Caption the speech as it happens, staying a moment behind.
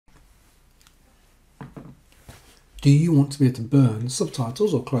do you want to be able to burn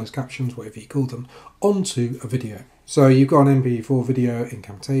subtitles or closed captions, whatever you call them, onto a video? So you've got an MP4 video in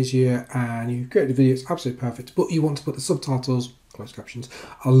Camtasia and you've created a video, it's absolutely perfect, but you want to put the subtitles, closed captions,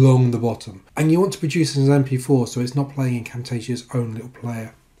 along the bottom. And you want to produce it as an MP4 so it's not playing in Camtasia's own little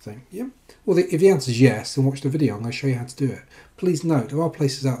player thing. Yeah? Well, if the answer is yes, then watch the video. I'm going to show you how to do it. Please note, there are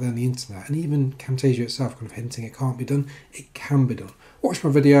places out there on the internet, and even Camtasia itself kind of hinting it can't be done. It can be done. Watch my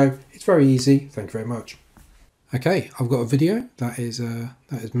video. It's very easy. Thank you very much. Okay, I've got a video. That is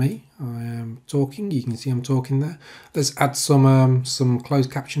me. I am talking. You can see I'm talking there. Let's add some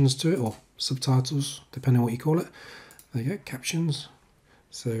closed captions to it, or subtitles, depending on what you call it. There you go, captions.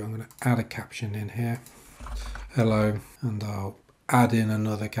 So I'm going to add a caption in here. Hello, and I'll add in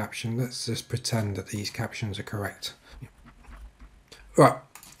another caption. Let's just pretend that these captions are correct. Right,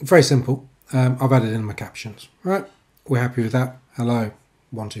 very simple. I've added in my captions. Right, we're happy with that. Hello,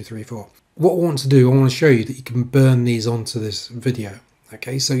 1, 2, 3, 4. What I want to do, I want to show you that you can burn these onto this video.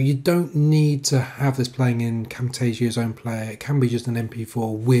 Okay, so you don't need to have this playing in Camtasia's own player. It can be just an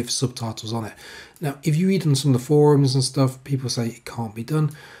MP4 with subtitles on it. Now, if you read on some of the forums and stuff, people say it can't be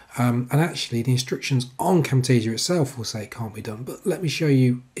done. And actually, the instructions on Camtasia itself will say it can't be done. But let me show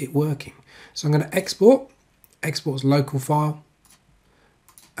you it working. So I'm going to export as local file.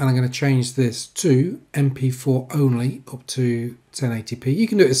 And I'm going to change this to MP4 only up to 1080p. You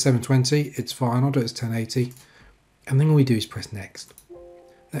can do it as 720, it's fine. I'll do it as 1080. And then all we do is press next.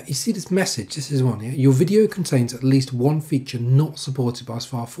 Now you see this message, this is one, yeah? Your video contains at least one feature not supported by this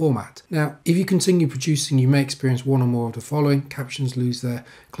file format. Now, if you continue producing, you may experience one or more of the following. Captions lose their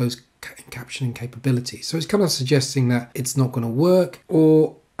closed captioning capability. So it's kind of suggesting that it's not going to work,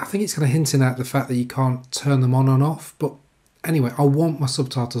 or I think it's kind of hinting at the fact that you can't turn them on and off. But anyway, I want my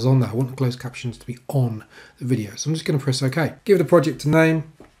subtitles on there. I want the closed captions to be on the video. So I'm just going to press OK. Give the project a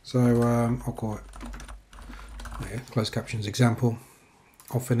name. So I'll call it closed captions example.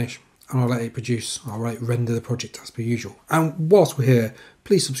 I'll finish and I'll let it produce. I'll render the project as per usual. And whilst we're here,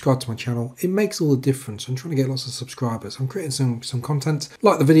 please subscribe to my channel. It makes all the difference. I'm trying to get lots of subscribers. I'm creating some content.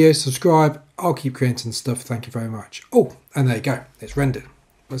 Like the video, subscribe. I'll keep creating stuff. Thank you very much. Oh, and there you go. It's rendered.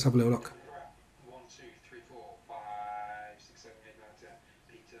 Let's have a little look. 1, 2, 3, 4, 5, 6, 7, 8, 9, 10.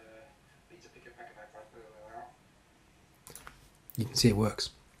 Peter, pick a pack of You can see it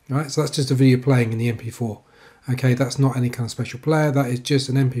works. All right, so that's just a video playing in the MP4. Okay, that's not any kind of special player. That is just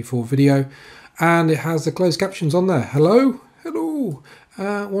an MP4 video, and it has the closed captions on there. Hello, hello.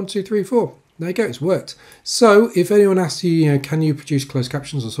 1, 2, 3, 4. There you go. It's worked. So if anyone asks you, can you produce closed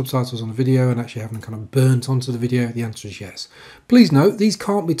captions or subtitles on a video and actually have them kind of burnt onto the video, the answer is yes. Please note these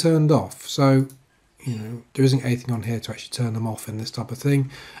can't be turned off. So there isn't anything on here to actually turn them off in this type of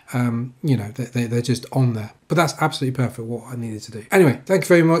thing. They're just on there. But that's absolutely perfect what I needed to do. Anyway, thank you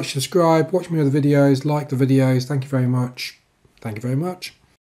very much. Subscribe, watch my other videos, like the videos. Thank you very much. Thank you very much.